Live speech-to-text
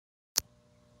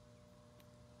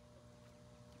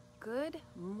Good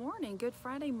morning, good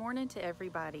Friday morning to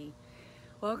everybody.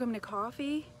 Welcome to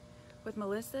Coffee with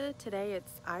Melissa. Today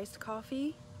it's iced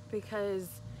coffee because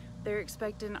they're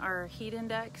expecting our heat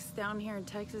index down here in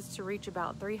Texas to reach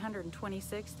about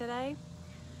 326 today.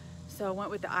 So I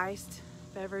went with the iced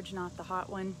beverage, not the hot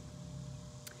one.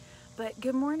 But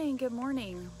good morning,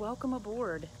 welcome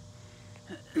aboard.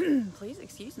 Please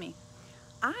excuse me.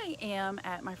 I am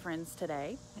at my friend's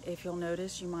today. If you'll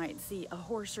notice, you might see a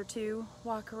horse or two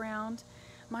walk around.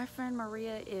 My friend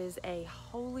Maria is a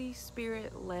Holy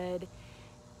Spirit-led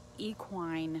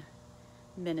equine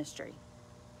ministry.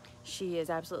 She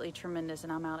is absolutely tremendous,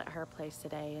 and I'm out at her place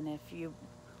today. And if you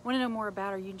want to know more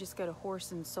about her, you can just go to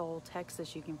Horse and Soul,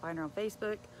 Texas. You can find her on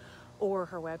Facebook or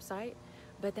her website.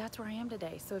 But that's where I am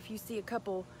today. So if you see a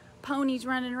couple ponies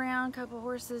running around, a couple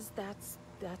horses, that's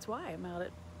why I'm out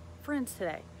at friends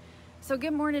today. So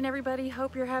good morning, everybody.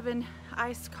 Hope you're having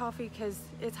iced coffee because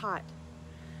it's hot.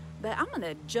 But I'm going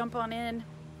to jump on in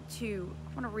I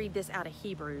want to read this out of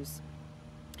Hebrews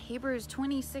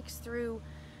 26 through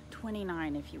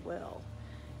 29, if you will.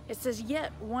 It says,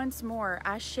 "Yet once more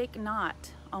I shake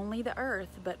not only the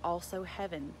earth, but also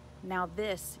heaven. Now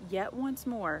this, yet once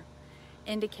more,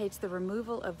 indicates the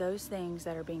removal of those things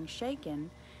that are being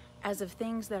shaken, as of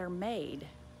things that are made,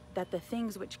 that the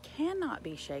things which cannot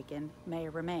be shaken may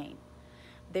remain.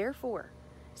 Therefore,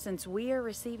 since we are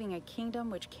receiving a kingdom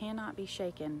which cannot be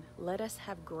shaken, let us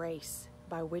have grace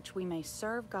by which we may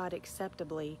serve God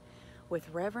acceptably with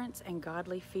reverence and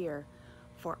godly fear,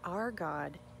 for our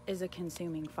God is a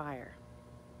consuming fire."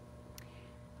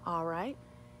 All right,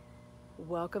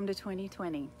 welcome to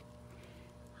 2020.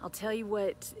 I'll tell you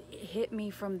what hit me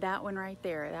from that one right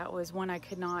there. That was one I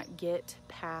could not get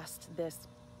past this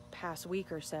past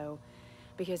week or so,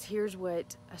 because here's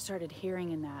what I started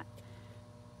hearing in that.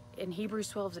 In Hebrews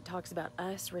 12, it talks about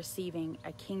us receiving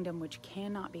a kingdom which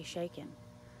cannot be shaken.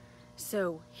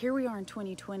 So here we are in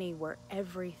 2020 where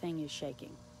everything is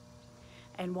shaking.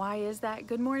 And why is that?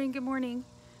 Good morning.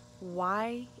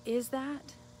 Why is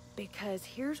that? Because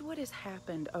here's what has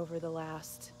happened over the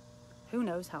last, who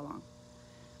knows how long.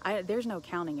 There's no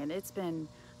counting it. It's been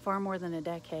far more than a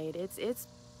decade. It's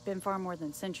been far more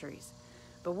than centuries.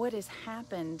 But what has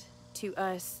happened to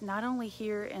us, not only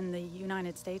here in the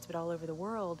United States, but all over the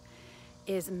world,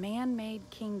 is man-made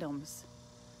kingdoms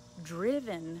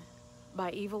driven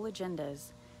by evil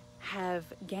agendas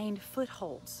have gained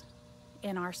footholds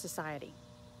in our society.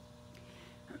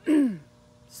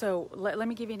 So let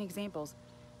me give you an examples.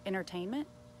 Entertainment.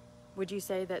 Would you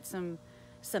say that some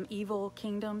evil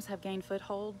kingdoms have gained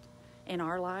foothold in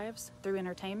our lives through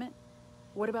entertainment?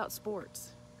 What about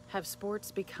sports? Have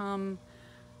sports become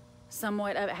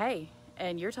somewhat of, hey,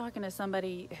 and you're talking to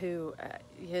somebody who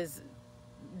has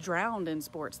drowned in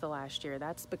sports the last year.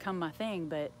 That's become my thing,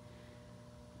 but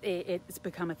it's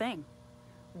become a thing.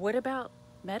 What about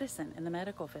medicine in the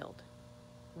medical field?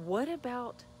 What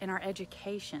about in our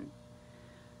education?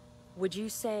 Would you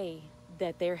say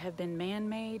that there have been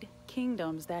man-made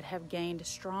kingdoms that have gained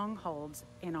strongholds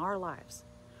in our lives?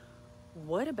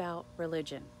 What about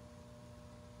religion?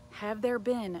 Have there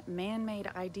been man-made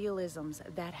idealisms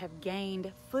that have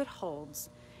gained footholds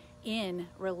in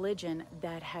religion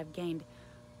that have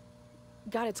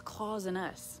got its claws in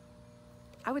us?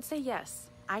 I would say yes.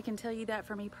 I can tell you that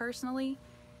for me personally,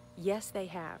 yes, they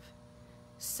have.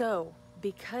 So,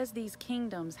 because these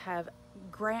kingdoms have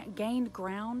gained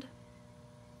ground,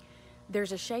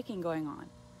 there's a shaking going on.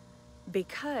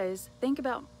 Because, think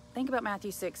about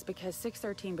Matthew 6, because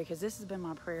 6:13, because this has been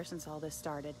my prayer since all this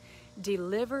started.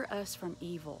 "Deliver us from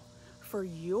evil, for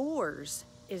yours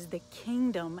is the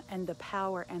kingdom and the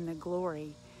power and the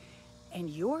glory, and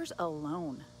yours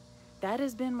alone." That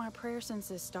has been my prayer since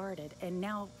this started. And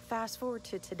now fast forward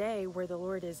to today, where the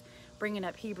Lord is bringing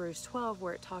up Hebrews 12,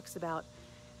 where it talks about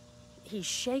He's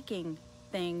shaking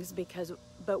things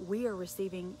but we are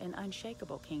receiving an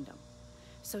unshakable kingdom.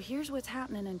 So here's what's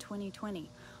happening in 2020.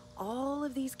 All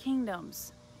of these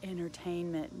kingdoms,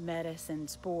 entertainment, medicine,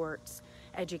 sports,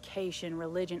 education,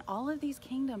 religion, all of these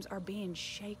kingdoms are being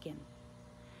shaken.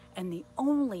 And the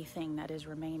only thing that is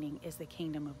remaining is the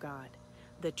kingdom of God.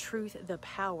 The truth, the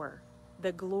power,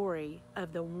 the glory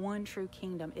of the one true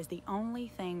kingdom is the only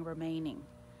thing remaining.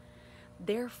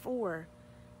 Therefore,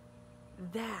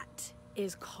 that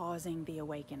is causing the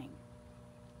awakening.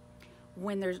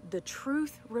 When the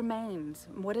truth remains,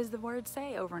 what does the word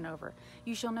say over and over?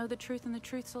 You shall know the truth, and the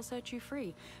truth shall set you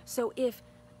free. So if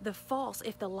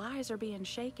the lies are being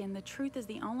shaken, the truth is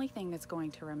the only thing that's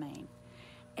going to remain.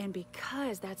 And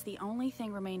because that's the only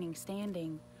thing remaining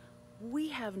standing, we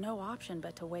have no option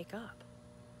but to wake up.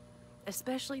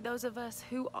 especially those of us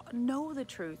who know the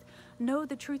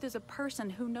truth as a person,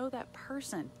 who know that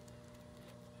person.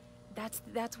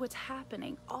 That's what's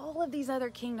happening. All of these other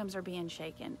kingdoms are being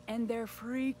shaken, and they're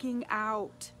freaking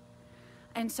out.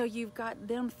 And so you've got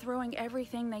them throwing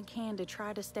everything they can to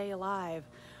try to stay alive.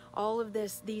 All of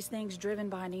these things driven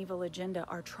by an evil agenda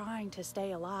are trying to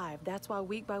stay alive. That's why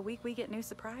week by week we get new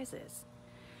surprises.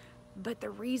 But the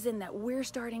reason that we're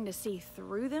starting to see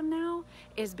through them now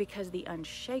is because the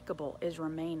unshakable is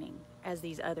remaining as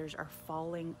these others are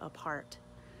falling apart.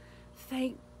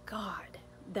 Thank God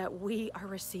that we are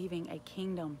receiving a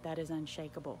kingdom that is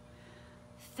unshakable.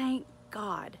 Thank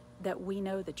God that we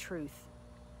know the truth,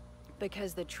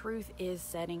 because the truth is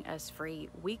setting us free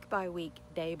week by week,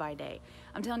 day by day.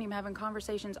 I'm telling you, I'm having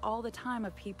conversations all the time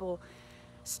of people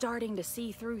starting to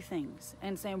see through things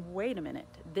and saying, wait a minute,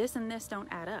 this and this don't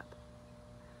add up.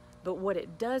 But what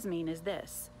it does mean is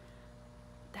this: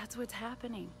 that's what's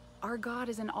happening. Our God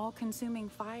is an all-consuming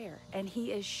fire, and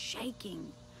he is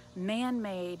shaking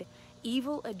man-made,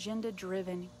 evil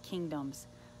agenda-driven kingdoms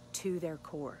to their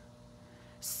core.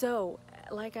 So,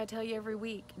 like I tell you every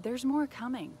week, there's more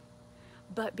coming.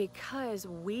 But because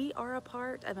we are a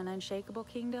part of an unshakable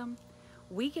kingdom,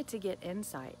 we get to get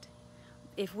insight.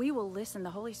 If we will listen, the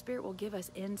Holy Spirit will give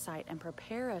us insight and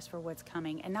prepare us for what's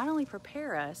coming. And not only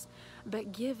prepare us,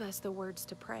 but give us the words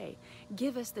to pray.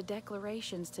 Give us the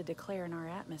declarations to declare in our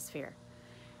atmosphere.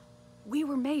 We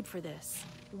were made for this.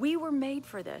 We were made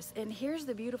for this. And here's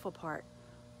the beautiful part.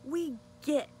 We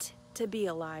get to be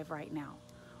alive right now.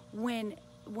 When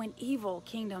evil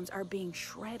kingdoms are being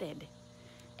shredded,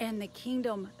 and the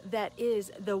kingdom that is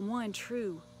the one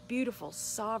true, beautiful,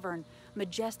 sovereign,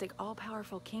 majestic,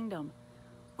 all-powerful kingdom,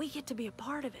 we get to be a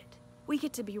part of it. We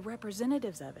get to be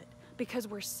representatives of it because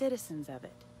we're citizens of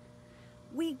it.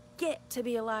 We get to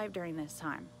be alive during this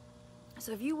time.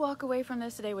 So if you walk away from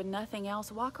this today with nothing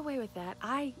else, walk away with that.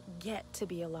 I get to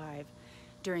be alive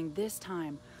during this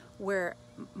time where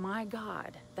my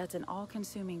God, that's an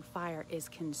all-consuming fire, is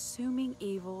consuming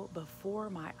evil before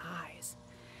my eyes.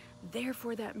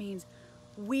 Therefore, that means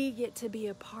we get to be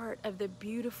a part of the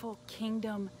beautiful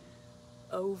kingdom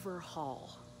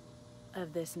overhaul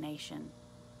of this nation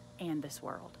and this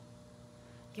world.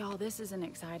 Y'all, this is an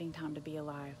exciting time to be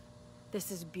alive.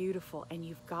 This is beautiful, and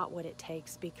you've got what it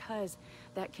takes because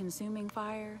that consuming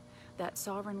fire, that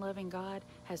sovereign loving God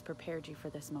has prepared you for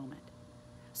this moment.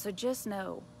 So just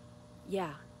know,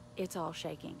 yeah, it's all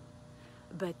shaking,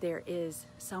 but there is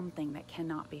something that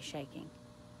cannot be shaking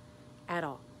at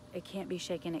all. It can't be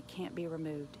shaken, it can't be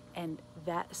removed, and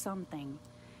that something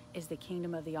is the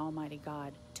kingdom of the Almighty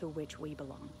God to which we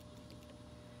belong.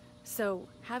 So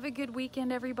have a good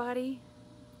weekend, everybody.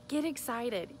 Get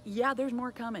excited. Yeah, there's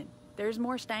more coming. There's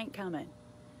more stank coming.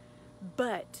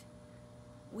 But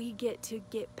we get to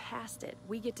get past it.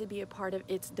 We get to be a part of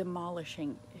its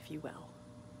demolishing, if you will.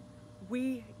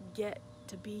 We get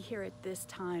to be here at this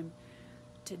time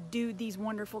to do these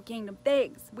wonderful kingdom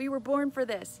things. We were born for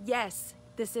this. Yes,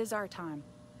 this is our time.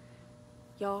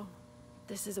 Y'all,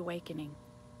 this is awakening,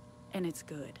 and it's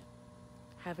good.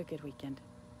 Have a good weekend.